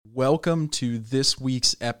Welcome to this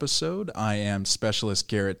week's episode. I am Specialist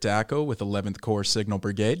Garrett Dacko with 11th Corps Signal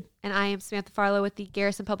Brigade. And I am Samantha Farlow with the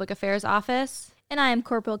Garrison Public Affairs Office. And I am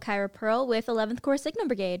Corporal Kyra Pearl with 11th Corps Signal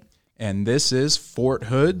Brigade. And this is Fort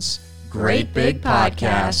Hood's Great Big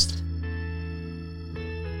Podcast.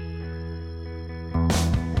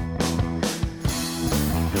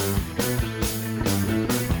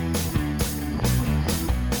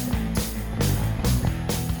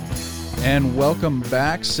 And welcome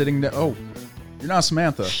back. Oh, you're not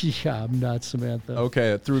Samantha. Yeah, I'm not Samantha.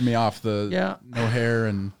 Okay, it threw me off. No hair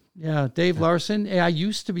and... Yeah, Dave Larson. I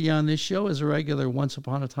used to be on this show as a regular once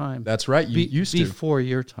upon a time. That's right, you used to. Before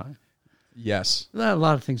your time. Yes. A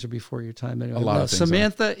lot of things are before your time. Anyway. A lot of things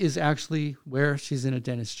Samantha is actually where she's in a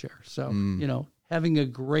dentist chair. So, having a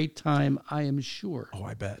great time, I am sure. Oh,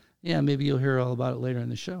 I bet. Yeah, maybe you'll hear all about it later in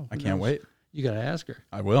the show. I can't wait. You got to ask her.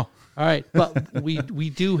 I will. All right. But we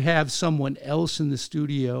do have someone else in the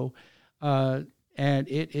studio, and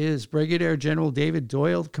it is Brigadier General David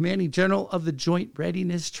Doyle, Commanding General of the Joint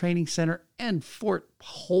Readiness Training Center and Fort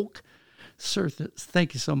Polk. Sir,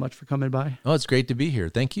 thank you so much for coming by. Oh, it's great to be here.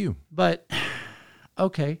 Thank you. But,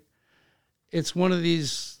 okay, it's one of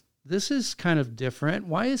these, this is kind of different.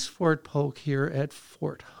 Why is Fort Polk here at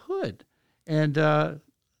Fort Hood? And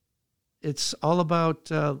it's all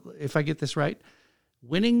about, if I get this right,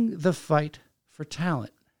 winning the fight for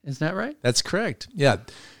talent. Is that right? That's correct. Yeah.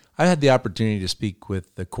 I had the opportunity to speak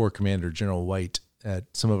with the Corps Commander, General White, at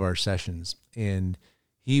some of our sessions, and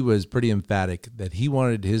he was pretty emphatic that he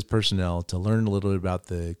wanted his personnel to learn a little bit about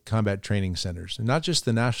the combat training centers, and not just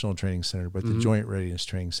the National Training Center, but the Joint Readiness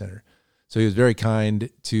Training Center. So he was very kind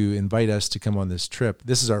to invite us to come on this trip.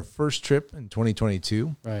 This is our first trip in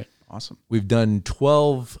 2022. Right. Awesome. We've done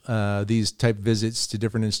 12 these type visits to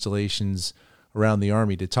different installations around the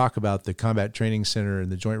Army to talk about the Combat Training Center and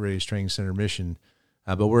the Joint Readiness Training Center mission.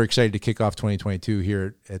 But we're excited to kick off 2022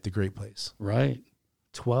 here at the Great Place. Right.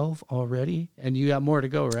 12 already? And you got more to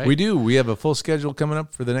go, right? We do. We have a full schedule coming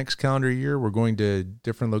up for the next calendar year. We're going to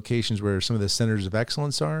different locations where some of the centers of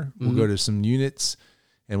excellence are. We'll go to some units,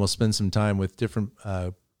 and we'll spend some time with different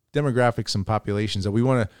demographics and populations that we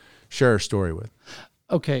want to share our story with.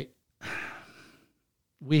 Okay.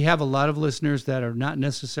 We have a lot of listeners that are not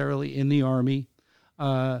necessarily in the Army.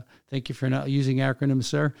 Thank you for not using acronyms,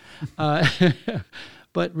 sir.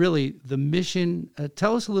 But really, the mission,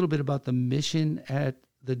 tell us a little bit about the mission at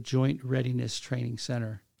the Joint Readiness Training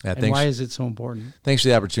Center. Yeah, and why is it so important? Thanks for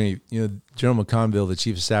the opportunity. General McConville, the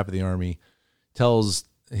Chief of Staff of the Army, tells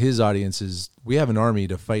his audiences, we have an Army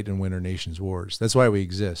to fight and win our nation's wars. That's why we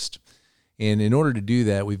exist. And in order to do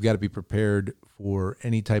that, we've got to be prepared for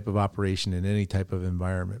any type of operation in any type of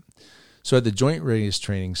environment. So at the Joint Readiness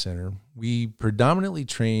Training Center, we predominantly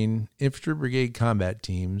train infantry brigade combat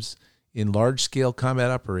teams in large-scale combat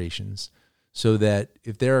operations so that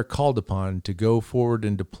if they are called upon to go forward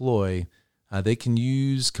and deploy, they can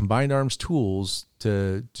use combined arms tools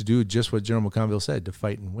to do just what General McConville said, to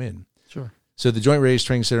fight and win. Sure. So the Joint Readiness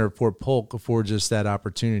Training Center at Fort Polk affords us that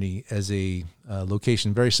opportunity as a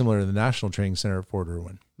location very similar to the National Training Center at Fort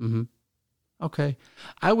Irwin. Mm-hmm. Okay.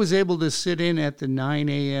 I was able to sit in at the 9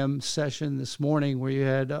 a.m. session this morning where you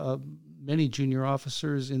had many junior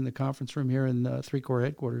officers in the conference room here in the 3 Corps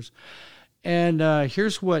headquarters. And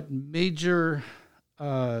here's what Major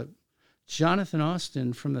Jonathan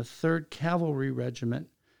Austin from the 3rd Cavalry Regiment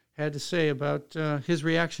had to say about his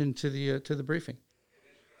reaction to the briefing.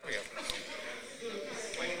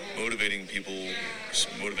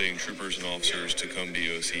 Motivating troopers and officers to come to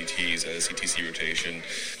OCTs as a CTC rotation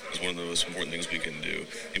is one of the most important things we can do.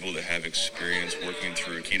 People that have experience working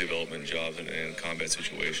through key development jobs and combat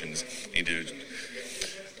situations need to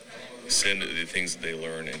send the things that they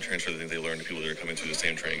learn and transfer the things they learn to people that are coming through the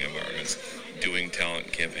same training environments. Doing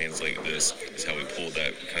talent campaigns like this is how we pull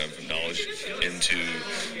that kind of knowledge into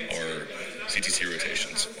our CTC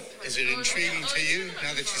rotations. Is it intriguing to you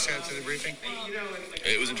now that you sat through the briefing?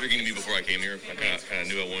 It was intriguing to me before I came here. I kind of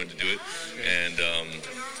knew I wanted to do it, and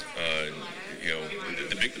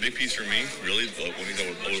the big piece for me, really, one thing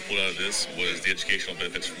I would pull out of this was the educational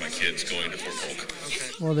benefits for my kids going to Fort Polk.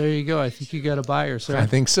 Okay. Well, there you go. I think you got a buyer, sir. I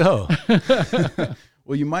think so.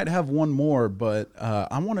 Well, you might have one more, but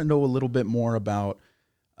I want to know a little bit more about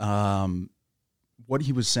what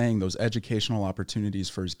he was saying, those educational opportunities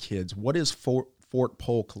for his kids. What is Fort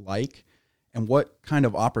Polk like, and what kind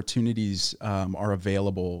of opportunities are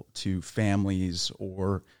available to families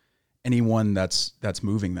or anyone that's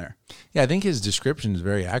moving there? Yeah, I think his description is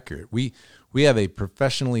very accurate. We have a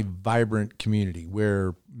professionally vibrant community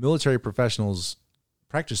where military professionals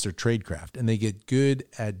practice their tradecraft and they get good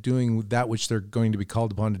at doing that which they're going to be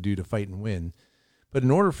called upon to do to fight and win. But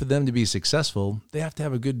in order for them to be successful, they have to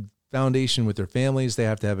have a good foundation with their families. They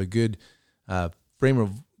have to have a good frame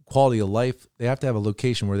of quality of life. They have to have a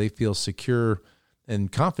location where they feel secure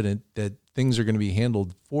and confident that things are going to be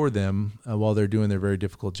handled for them while they're doing their very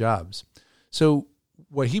difficult jobs. So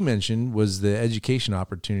what he mentioned was the education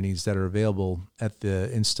opportunities that are available at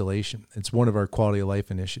the installation. It's one of our quality of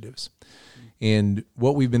life initiatives. And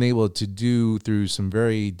what we've been able to do through some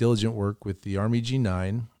very diligent work with the Army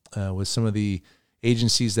G9, with some of the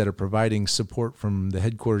agencies that are providing support from the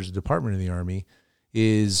headquarters of the Department of the Army,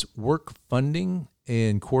 is work funding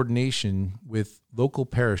and coordination with local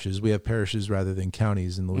parishes. We have parishes rather than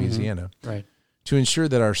counties in Louisiana, Right. to ensure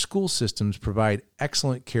that our school systems provide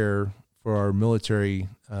excellent care for our military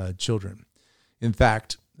children. In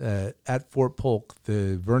fact, at Fort Polk,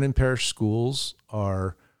 the Vernon Parish schools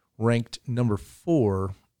are ranked number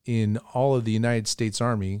 4 in all of the United States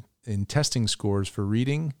Army in testing scores for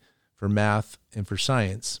reading, for math, and for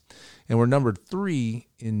science. And we're number 3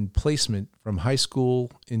 in placement from high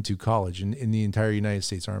school into college in the entire United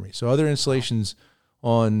States Army. So other installations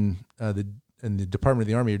in the Department of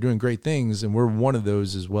the Army are doing great things, and we're one of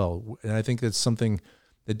those as well. And I think that's something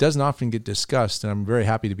that doesn't often get discussed, and I'm very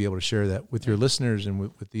happy to be able to share that with your listeners and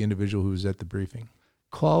with the individual who was at the briefing.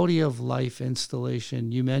 Quality of life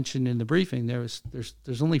installation. You mentioned in the briefing there's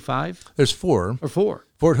only 5? There's 4. Or 4.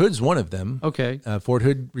 Fort Hood's one of them. Okay. Fort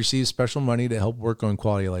Hood receives special money to help work on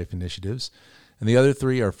quality of life initiatives. And the other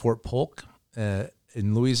 3 are Fort Polk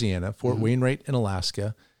in Louisiana, Fort Wainwright in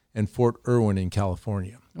Alaska, and Fort Irwin in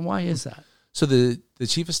California. And why is that? So the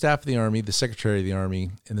Chief of Staff of the Army, the Secretary of the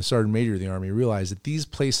Army, and the Sergeant Major of the Army realize that these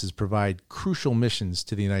places provide crucial missions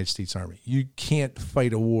to the United States Army. You can't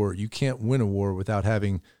fight a war. You can't win a war without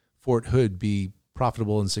having Fort Hood be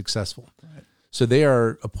profitable and successful. Right. So they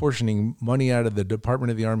are apportioning money out of the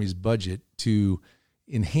Department of the Army's budget to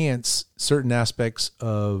enhance certain aspects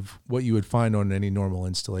of what you would find on any normal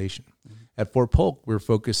installation. Mm-hmm. At Fort Polk, we're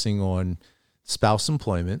focusing on spouse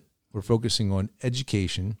employment. We're focusing on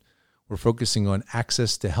education. We're focusing on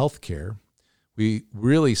access to health care. We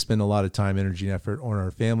really spend a lot of time, energy, and effort on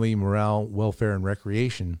our family, morale, welfare, and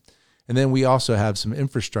recreation. And then we also have some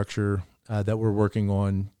infrastructure that we're working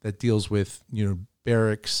on that deals with,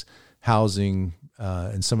 barracks, housing,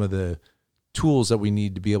 and some of the tools that we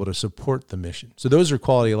need to be able to support the mission. So those are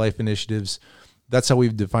quality of life initiatives. That's how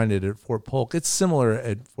we've defined it at Fort Polk. It's similar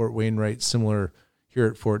at Fort Wainwright, similar here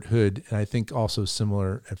at Fort Hood, and I think also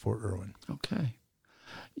similar at Fort Irwin. Okay.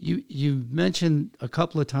 You mentioned a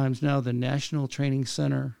couple of times now the National Training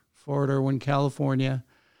Center, Fort Irwin, California.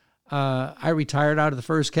 I retired out of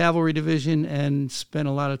the 1st Cavalry Division and spent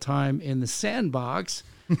a lot of time in the sandbox.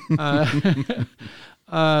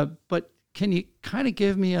 But can you kind of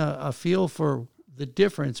give me a feel for the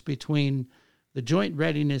difference between the Joint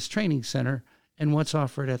Readiness Training Center and what's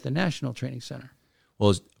offered at the National Training Center?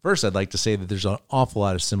 Well, first, I'd like to say that there's an awful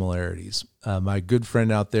lot of similarities. My good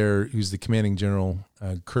friend out there, who's the commanding general,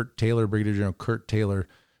 Brigadier General Kurt Taylor,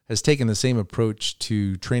 has taken the same approach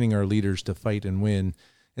to training our leaders to fight and win.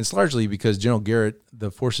 And it's largely because General Garrett, the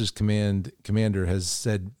Forces commander, has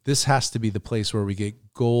said this has to be the place where we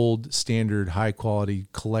get gold standard, high-quality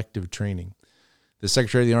collective training. The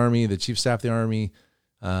Secretary of the Army, the Chief of Staff of the Army,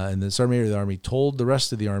 and the Sergeant Major of the Army told the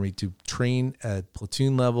rest of the Army to train at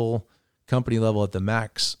platoon level, company level at the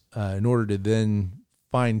max in order to then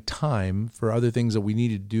find time for other things that we need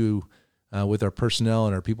to do with our personnel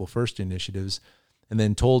and our People First initiatives, and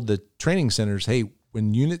then told the training centers, hey,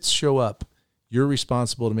 when units show up, you're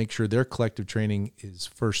responsible to make sure their collective training is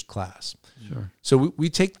first class. Sure. So we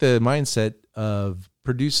take the mindset of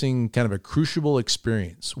producing kind of a crucible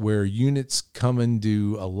experience where units come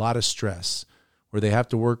into a lot of stress, where they have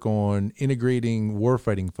to work on integrating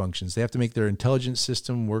warfighting functions. They have to make their intelligence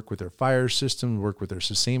system work with their fire system, work with their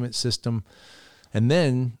sustainment system. And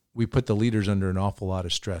then we put the leaders under an awful lot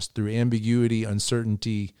of stress through ambiguity,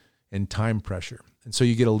 uncertainty, and time pressure. And so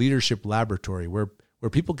you get a leadership laboratory where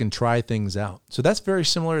people can try things out. So that's very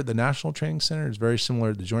similar at the National Training Center. It's very similar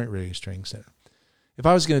at the Joint Readiness Training Center. If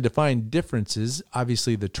I was going to define differences,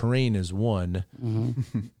 obviously the terrain is one.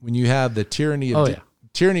 Mm-hmm. When you have the tyranny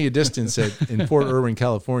of distance in Fort Irwin,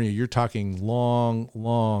 California, you're talking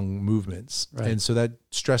long movements. Right. And so that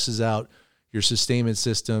stresses out your sustainment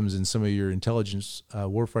systems and some of your intelligence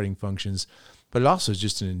warfighting functions. But it also is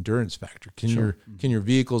just an endurance factor. Can your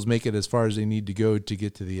vehicles make it as far as they need to go to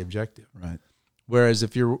get to the objective? Right. Whereas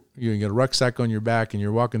if you got a rucksack on your back and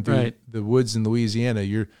you're walking through the woods in Louisiana,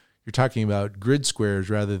 you're talking about grid squares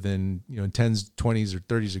rather than 10s, 20s, or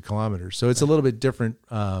 30s of kilometers. So it's a little bit different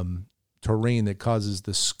terrain that causes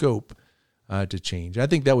the scope to change. I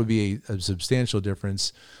think that would be a substantial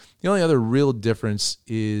difference. The only other real difference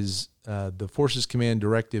is the Forces Command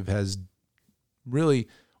Directive has really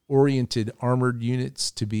oriented armored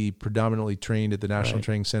units to be predominantly trained at the National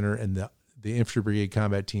Training Center, and the Infantry Brigade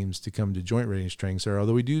combat teams to come to Joint Readiness Training Center.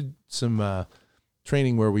 Although we do some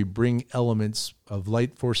training where we bring elements of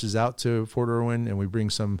light forces out to Fort Irwin, and we bring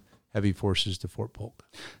some heavy forces to Fort Polk.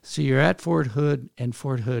 So you're at Fort Hood, and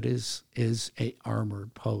Fort Hood is a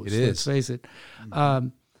armored post. It is. Let's face it.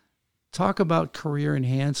 Talk about career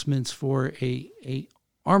enhancements for a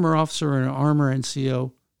armor officer and an armor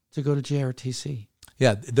NCO to go to JRTC.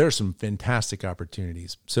 Yeah, there are some fantastic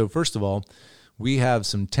opportunities. So first of all, we have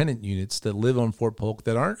some tenant units that live on Fort Polk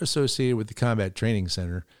that aren't associated with the Combat Training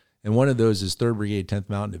Center. And one of those is 3rd Brigade, 10th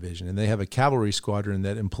Mountain Division. And they have a cavalry squadron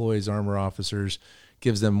that employs armor officers,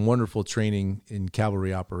 gives them wonderful training in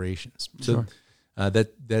cavalry operations. So that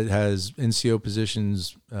has NCO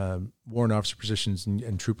positions, warrant officer positions,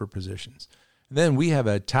 and trooper positions. And then we have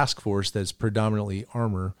a task force that's predominantly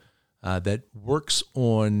armor that works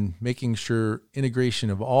on making sure integration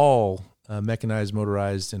of all mechanized,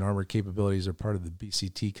 motorized, and armored capabilities are part of the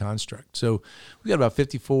BCT construct. So we got about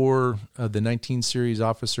 54 of the 19 series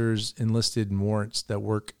officers enlisted in warrants that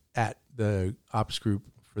work at the ops group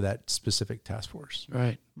for that specific task force.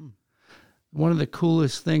 Right. One of the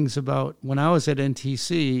coolest things about when I was at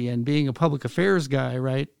NTC and being a public affairs guy,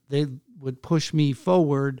 right, they would push me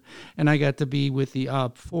forward, and I got to be with the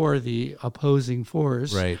OP4, the opposing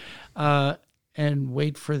force, Right. And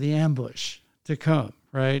wait for the ambush to come,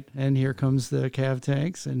 right? And here comes the Cav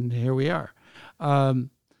tanks, and here we are.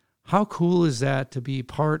 How cool is that to be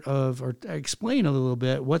part of, or explain a little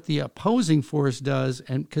bit what the opposing force does,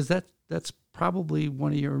 and because that's probably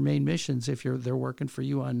one of your main missions if they're working for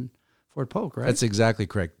you on Fort Polk, right? That's exactly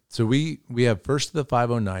correct. So we have 1st of the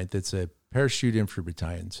 509th. It's a parachute infantry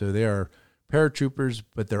battalion. So they are paratroopers,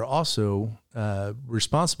 but they're also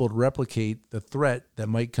responsible to replicate the threat that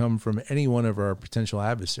might come from any one of our potential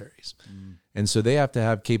adversaries. And so they have to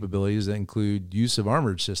have capabilities that include use of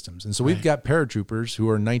armored systems. And so we've got paratroopers who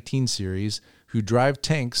are 19 series who drive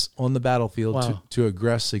tanks on the battlefield to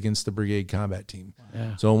aggress against the brigade combat team.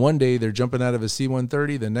 Yeah. So one day they're jumping out of a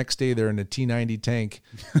C-130, the next day they're in a T-90 tank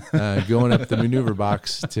going up the maneuver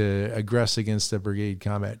box to aggress against the brigade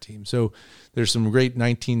combat team. So there's some great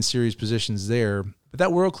 19 series positions there. But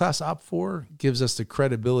that world-class OP4 gives us the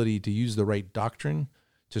credibility to use the right doctrine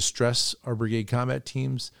to stress our brigade combat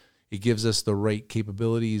teams. It gives us the right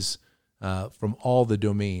capabilities from all the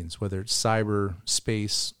domains, whether it's cyber,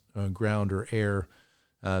 space, ground, or air.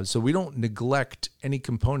 So we don't neglect any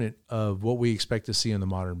component of what we expect to see on the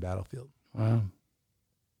modern battlefield. Wow.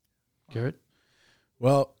 Garrett?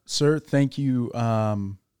 Well, sir, thank you. I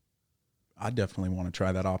definitely want to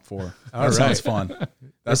try that OP4. All That sounds right. fun.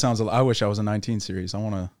 That sounds. I wish I was a 19 series. I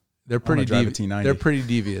want to. They're pretty drive a devious. T90. They're pretty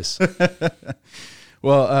devious.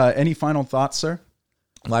 Well, any final thoughts, sir?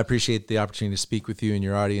 Well, I appreciate the opportunity to speak with you and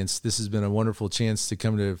your audience. This has been a wonderful chance to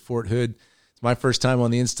come to Fort Hood. It's my first time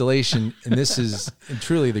on the installation, and this is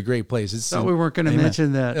truly the great place. It's Thought we weren't going to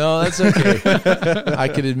mention that. No, that's okay. I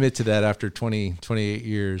could admit to that after 28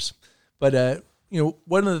 years. But,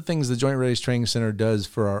 one of the things the Joint Readiness Training Center does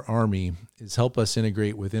for our Army is help us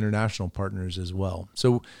integrate with international partners as well.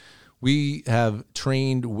 So we have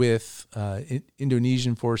trained with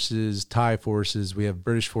Indonesian forces, Thai forces. We have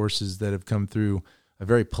British forces that have come through. A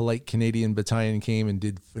very polite Canadian battalion came and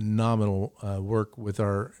did phenomenal work with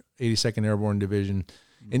our 82nd Airborne Division.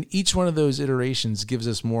 And each one of those iterations gives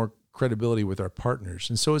us more credibility with our partners.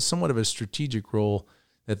 And so it's somewhat of a strategic role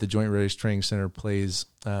that the Joint Readiness Training Center plays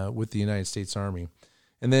with the United States Army.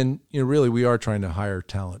 And then, really, we are trying to hire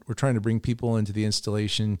talent. We're trying to bring people into the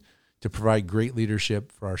installation to provide great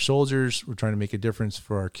leadership for our soldiers. We're trying to make a difference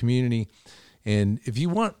for our community. And if you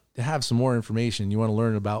want to have some more information, you want to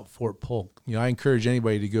learn about Fort Polk, I encourage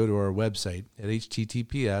anybody to go to our website at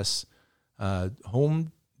https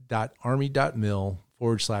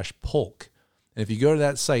home.army.mil/Polk. And if you go to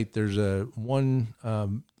that site, there's one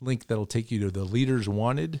link that'll take you to the Leaders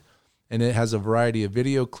Wanted, and it has a variety of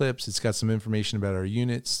video clips. It's got some information about our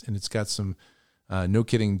units, and it's got some no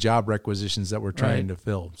kidding job requisitions that we're trying to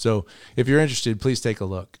fill. So if you're interested, please take a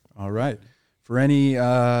look. All right. For any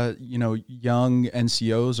young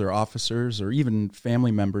NCOs or officers or even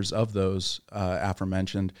family members of those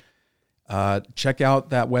aforementioned, check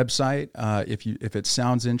out that website. If it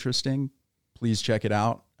sounds interesting, please check it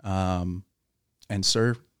out. And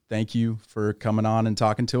sir, thank you for coming on and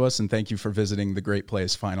talking to us, and thank you for visiting the great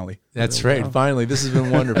place finally. That's right. Finally, this has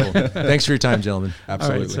been wonderful. Thanks for your time, gentlemen.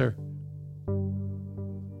 Absolutely. All right, sir.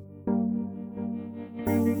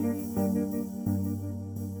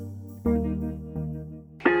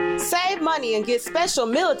 Save money Army and get special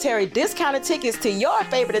military discounted tickets to your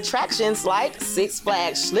favorite attractions like Six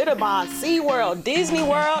Flags, Schlitterbahn, SeaWorld, Disney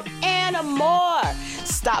World, and more.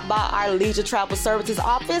 Stop by our Leisure Travel Services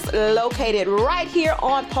office located right here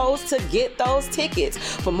on post to get those tickets.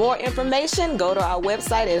 For more information, go to our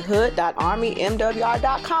website at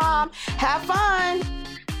hood.armymwr.com. Have fun!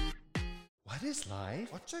 What is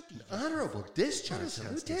life? What's an honorable discharge?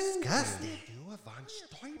 Sounds disgusting.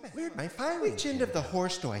 Where'd my filing? Which end of the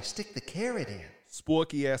horse do I stick the carrot in?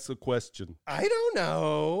 Sporky asks a question. I don't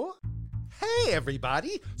know. Hey,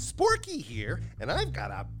 everybody. Sporky here, and I've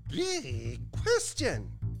got a big question.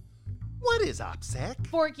 What is OPSEC?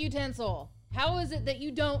 Fork utensil. How is it that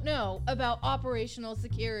you don't know about operational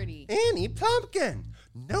security? Annie Pumpkin.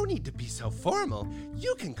 No need to be so formal.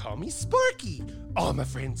 You can call me Sporky. All my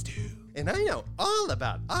friends do. And I know all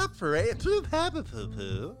about operational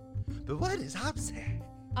poo-poo-poo. But what is OPSEC?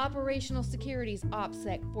 Operational security's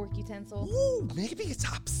OPSEC, fork utensil. Ooh, maybe it's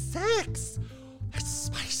OPSEC. That's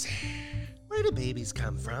spicy. Where do babies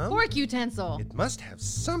come from? Fork utensil. It must have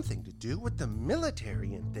something to do with the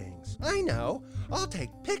military and things. I know. I'll take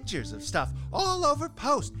pictures of stuff all over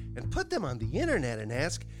post and put them on the internet and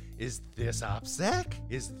ask, is this OPSEC?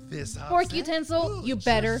 Is this OPSEC? Fork utensil, Ooh, you it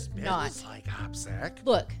better sure not. smells like OPSEC.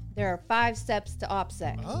 Look, there are 5 steps to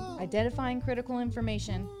OPSEC. Oh. Identifying critical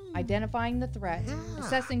information, identifying the threat,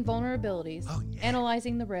 assessing vulnerabilities,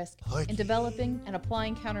 analyzing the risk, and developing and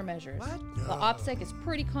applying countermeasures. No. The OPSEC is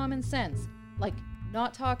pretty common sense, like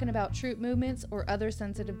not talking about troop movements or other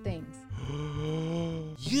sensitive things.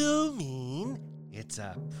 You mean it's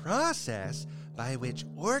a process by which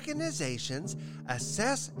organizations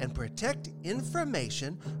assess and protect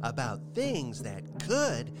information about things that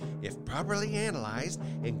could, if properly analyzed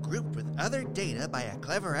and grouped with other data by a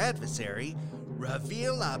clever adversary,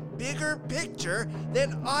 reveal a bigger picture that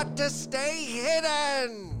ought to stay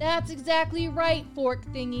hidden. That's exactly right, fork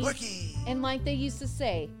thingy. Forky. And like they used to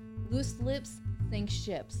say, loose lips sink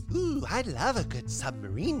ships. Ooh, I love a good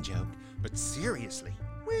submarine joke, but seriously,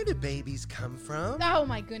 where do babies come from? Oh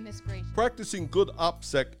my goodness gracious. Practicing good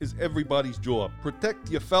OPSEC is everybody's job. Protect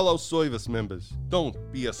your fellow service members. Don't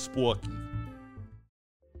be a sporky.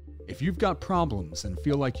 If you've got problems and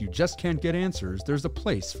feel like you just can't get answers, there's a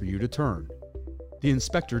place for you to turn. The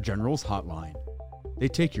Inspector General's Hotline. They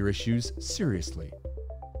take your issues seriously.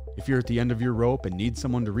 If you're at the end of your rope and need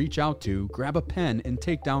someone to reach out to, grab a pen and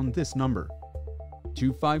take down this number.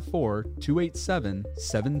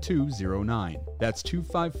 254-287-7209. That's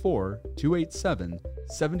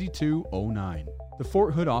 254-287-7209. The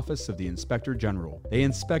Fort Hood office of the Inspector General. They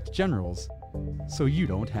inspect generals, so you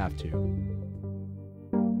don't have to.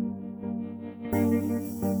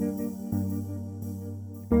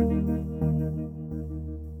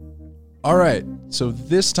 All right, so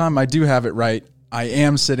this time I do have it right. I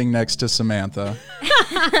am sitting next to Samantha.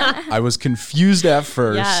 I was confused at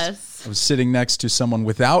first. Yes. I was sitting next to someone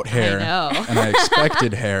without hair. I know. And I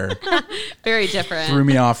expected hair. Very different. Threw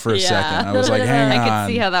me off for a second. I was like, hang on. I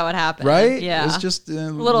could see how that would happen. Right? Yeah. It was just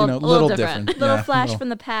little different. Little flash from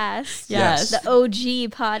the past. Yes. The OG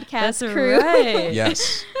podcast That's crew. right.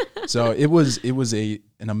 Yes. So it was an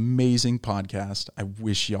amazing podcast. I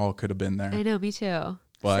wish y'all could have been there. I know, me too.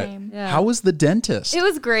 But Same. Yeah. how was the dentist? It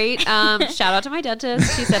was great. Shout out to my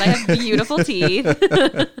dentist. She said I have beautiful teeth.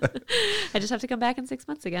 I just have to come back in 6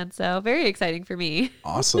 months again. So very exciting for me.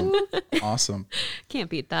 Awesome. Awesome. Can't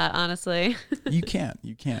beat that, honestly. You can't.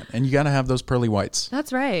 And you got to have those pearly whites.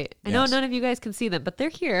 That's right. I know Yes. none of you guys can see them, but they're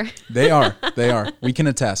here. They are. We can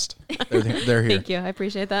attest. They're here. Thank you. I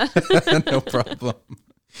appreciate that. No problem.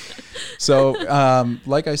 So,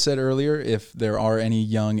 like I said earlier, if there are any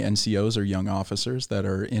young NCOs or young officers that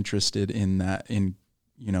are interested in that,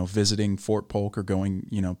 visiting Fort Polk or going,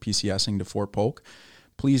 PCSing to Fort Polk,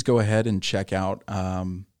 please go ahead and check out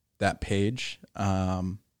that page.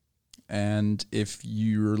 And if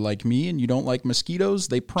you're like me and you don't like mosquitoes,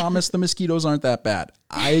 they promise the mosquitoes aren't that bad.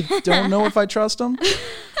 I don't know if I trust them,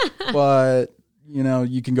 but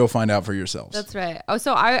you can go find out for yourselves. That's right. Oh,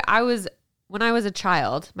 so when I was a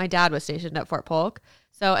child, my dad was stationed at Fort Polk.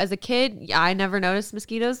 So as a kid, I never noticed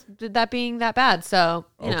mosquitoes that being that bad. So,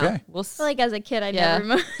 I feel like as a kid, I never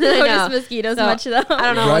know. noticed mosquitoes So, much though. I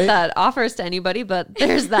don't know Right? what that offers to anybody, but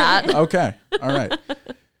there's that. Okay. All right.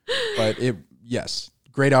 But yes,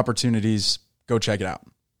 great opportunities. Go check it out.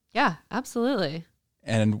 Yeah, absolutely.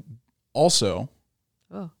 And also,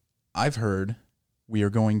 I've heard we are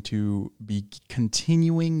going to be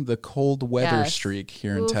continuing the cold weather streak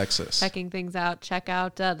here in Texas. Checking things out. Check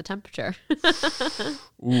out the temperature.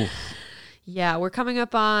 Ooh. Yeah, we're coming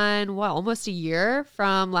up on almost a year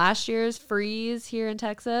from last year's freeze here in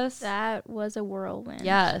Texas. That was a whirlwind.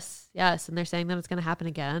 Yes, and they're saying that it's going to happen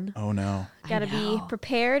again. Oh no. Gotta be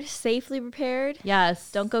prepared, safely prepared.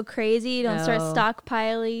 Yes. Don't go crazy. Don't start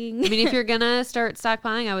stockpiling. I mean, if you're going to start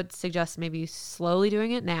stockpiling, I would suggest maybe slowly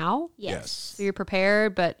doing it now. Yes. So you're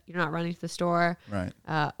prepared, but you're not running to the store. Right.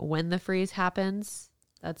 When the freeze happens,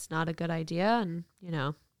 that's not a good idea. And,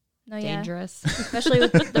 dangerous. Especially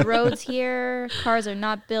with the roads here. Cars are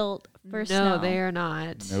not built for snow. No, they are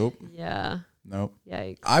not. Nope. Yeah. Nope.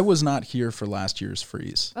 Yikes. I was not here for last year's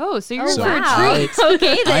freeze. Oh, so you're So in for a treat.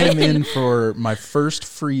 Okay, then. I am in for my first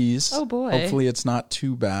freeze. Oh, boy. Hopefully it's not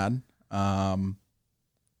too bad.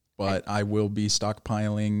 But I will be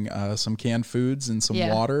stockpiling some canned foods and some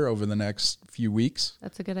water over the next few weeks.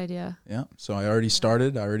 That's a good idea. Yeah. So I already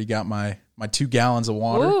started. I already got my 2 gallons of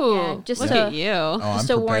water. Ooh, Yeah, just look to- at you. Oh, I'm Just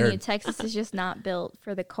to warn you, prepared. Texas is just not built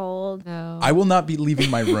for the cold. No. I will not be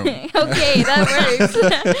leaving my room. Okay, that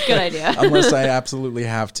works. Good idea. Unless I absolutely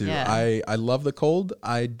have to. Yeah. I love the cold.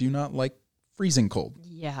 I do not like freezing cold.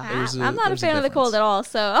 Yeah. I'm not a there's fan of the cold difference. at all,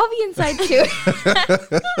 so I'll be inside too.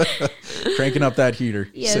 Cranking up that heater,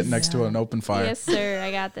 Yes. sitting next to an open fire, Yes, sir.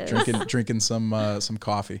 I got this. drinking some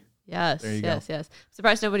coffee. Yes, There you yes, go. yes.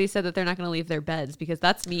 Surprised nobody said that they're not going to leave their beds because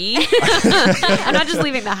that's me. I'm not just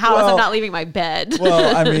leaving the house. Well- I'm not leaving my bed.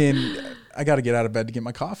 Well, I mean, I got to get out of bed to get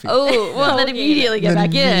my coffee. Oh, well, then immediately get then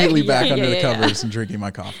back in. immediately back Yeah, under the yeah. covers and drinking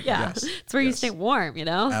my coffee. Yeah, Yes. it's where you stay warm,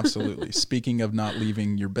 Absolutely. Speaking of not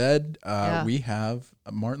leaving your bed, Yeah. we have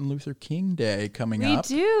a Martin Luther King Day coming We up.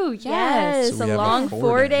 do, Yes, yes. So we a have a long 4-day.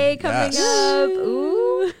 4-day coming Yes. up.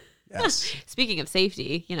 Ooh. Yes. Speaking of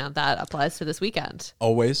safety, that applies to this weekend.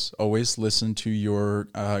 Always listen to your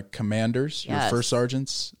commanders, your Yes. first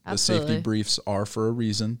sergeants. The Absolutely. safety briefs are for a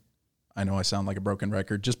reason. I know I sound like a broken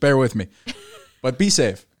record. Just bear with me. But be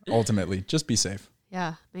safe, ultimately. Just be safe.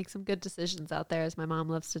 Yeah, make some good decisions out there, as my mom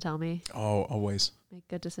loves to tell me. Oh, always. Make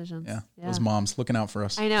good decisions. Yeah. Those moms looking out for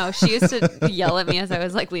us. I know. She used to yell at me as I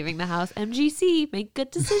was leaving the house. MGC, make good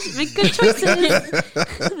decisions, make good choices.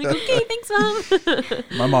 I'm like, okay, thanks, Mom.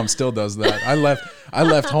 My mom still does that. I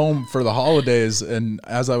left home for the holidays, and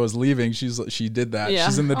as I was leaving, she did that. Yeah.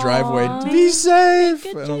 She's in the driveway. Aw. Be safe.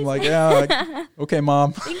 And I'm like, yeah, okay,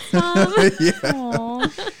 Mom. Thanks, Mom. Aw.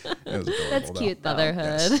 It was adorable, That's though. cute, though.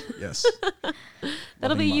 Motherhood. Yes.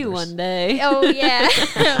 That'll be Loving you mothers. one day. Oh, yeah.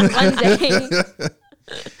 One day.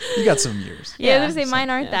 You got some years. Yeah, I was going to say mine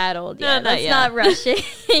aren't that old No, yet. not Let's yet. not rush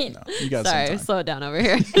it. You got Sorry, some time. slow it down over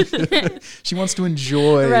here. She wants to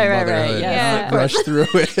enjoy Right, motherhood, yeah. not rush through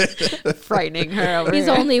it. Frightening her over He's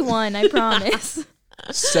here. only one, I promise.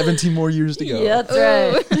 17 more years to go. Yeah, that's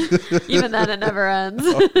right. Even then, it never ends.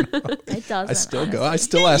 It doesn't. I still go. I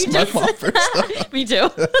still ask my mom for stuff. Me too.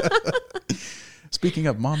 Speaking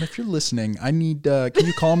of, Mom, if you're listening, I need, can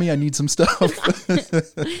you call me? I need some stuff.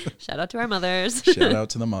 Shout out to our mothers. Shout out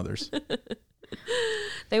to the mothers.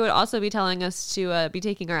 They would also be telling us to be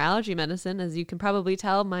taking our allergy medicine. As you can probably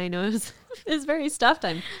tell, my nose is very stuffed.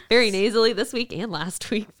 I'm very nasally this week and last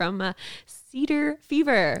week from cedar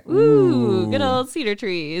fever. Ooh, good old cedar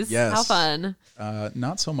trees. Yes. How fun.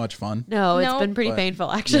 Not so much fun. No, it's Nope. been pretty But, painful,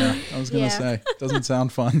 actually. Yeah, I was going to say, doesn't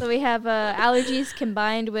sound fun. So we have allergies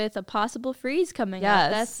combined with a possible freeze coming Yes,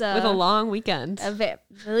 up. That's with a long weekend. at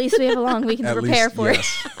least we have a long weekend to At prepare least, for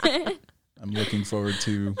yes. it. I'm looking forward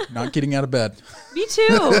to not getting out of bed. Me too.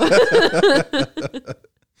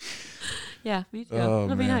 Yeah, me too. Oh,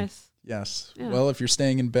 It'll be man. nice. Yes. Yeah. Well, if you're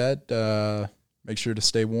staying in bed, make sure to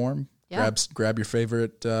stay warm. Yeah. Grab your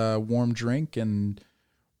favorite warm drink and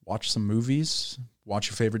watch some movies. Watch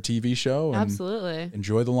your favorite TV show. And Absolutely.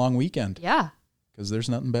 enjoy the long weekend. Yeah. Because there's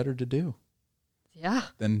nothing better to do Yeah.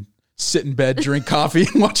 than sit in bed, drink coffee,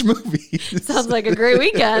 and watch movies. Sounds like a great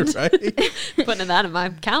weekend. Right? Putting that in my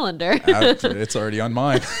calendar. It's already on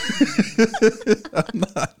mine.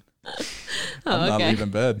 I'm not okay. leaving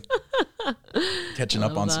bed. Catching up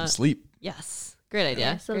Love on some that. sleep. Yes. Great idea.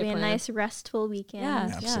 Yeah, so it'll Great be a plan. nice restful weekend. Yeah,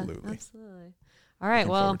 Absolutely. Yeah, absolutely. All right.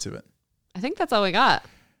 Looking Well, forward to it. I think that's all we got.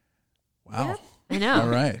 Wow. I know. All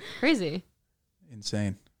right. Crazy.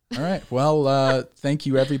 Insane. All right. Well, thank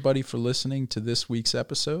you everybody for listening to this week's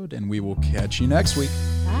episode, and we will catch you next week.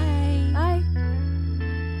 Bye.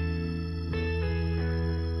 Bye.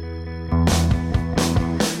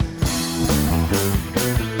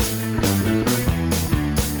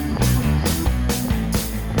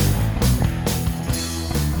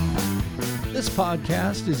 This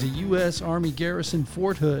podcast is a U.S. Army Garrison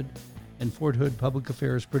Fort Hood and Fort Hood Public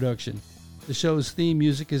Affairs production. The show's theme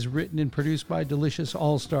music is written and produced by Delicious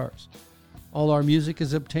All Stars. All our music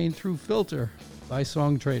is obtained through Filter by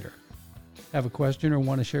Song Trader. Have a question or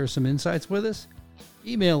want to share some insights with us?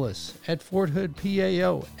 Email us at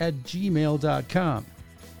forthoodpao@gmail.com.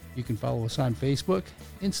 You can follow us on Facebook,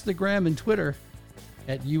 Instagram, and Twitter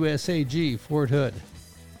at USAG Fort Hood.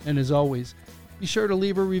 And as always, be sure to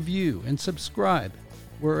leave a review and subscribe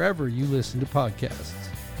wherever you listen to podcasts.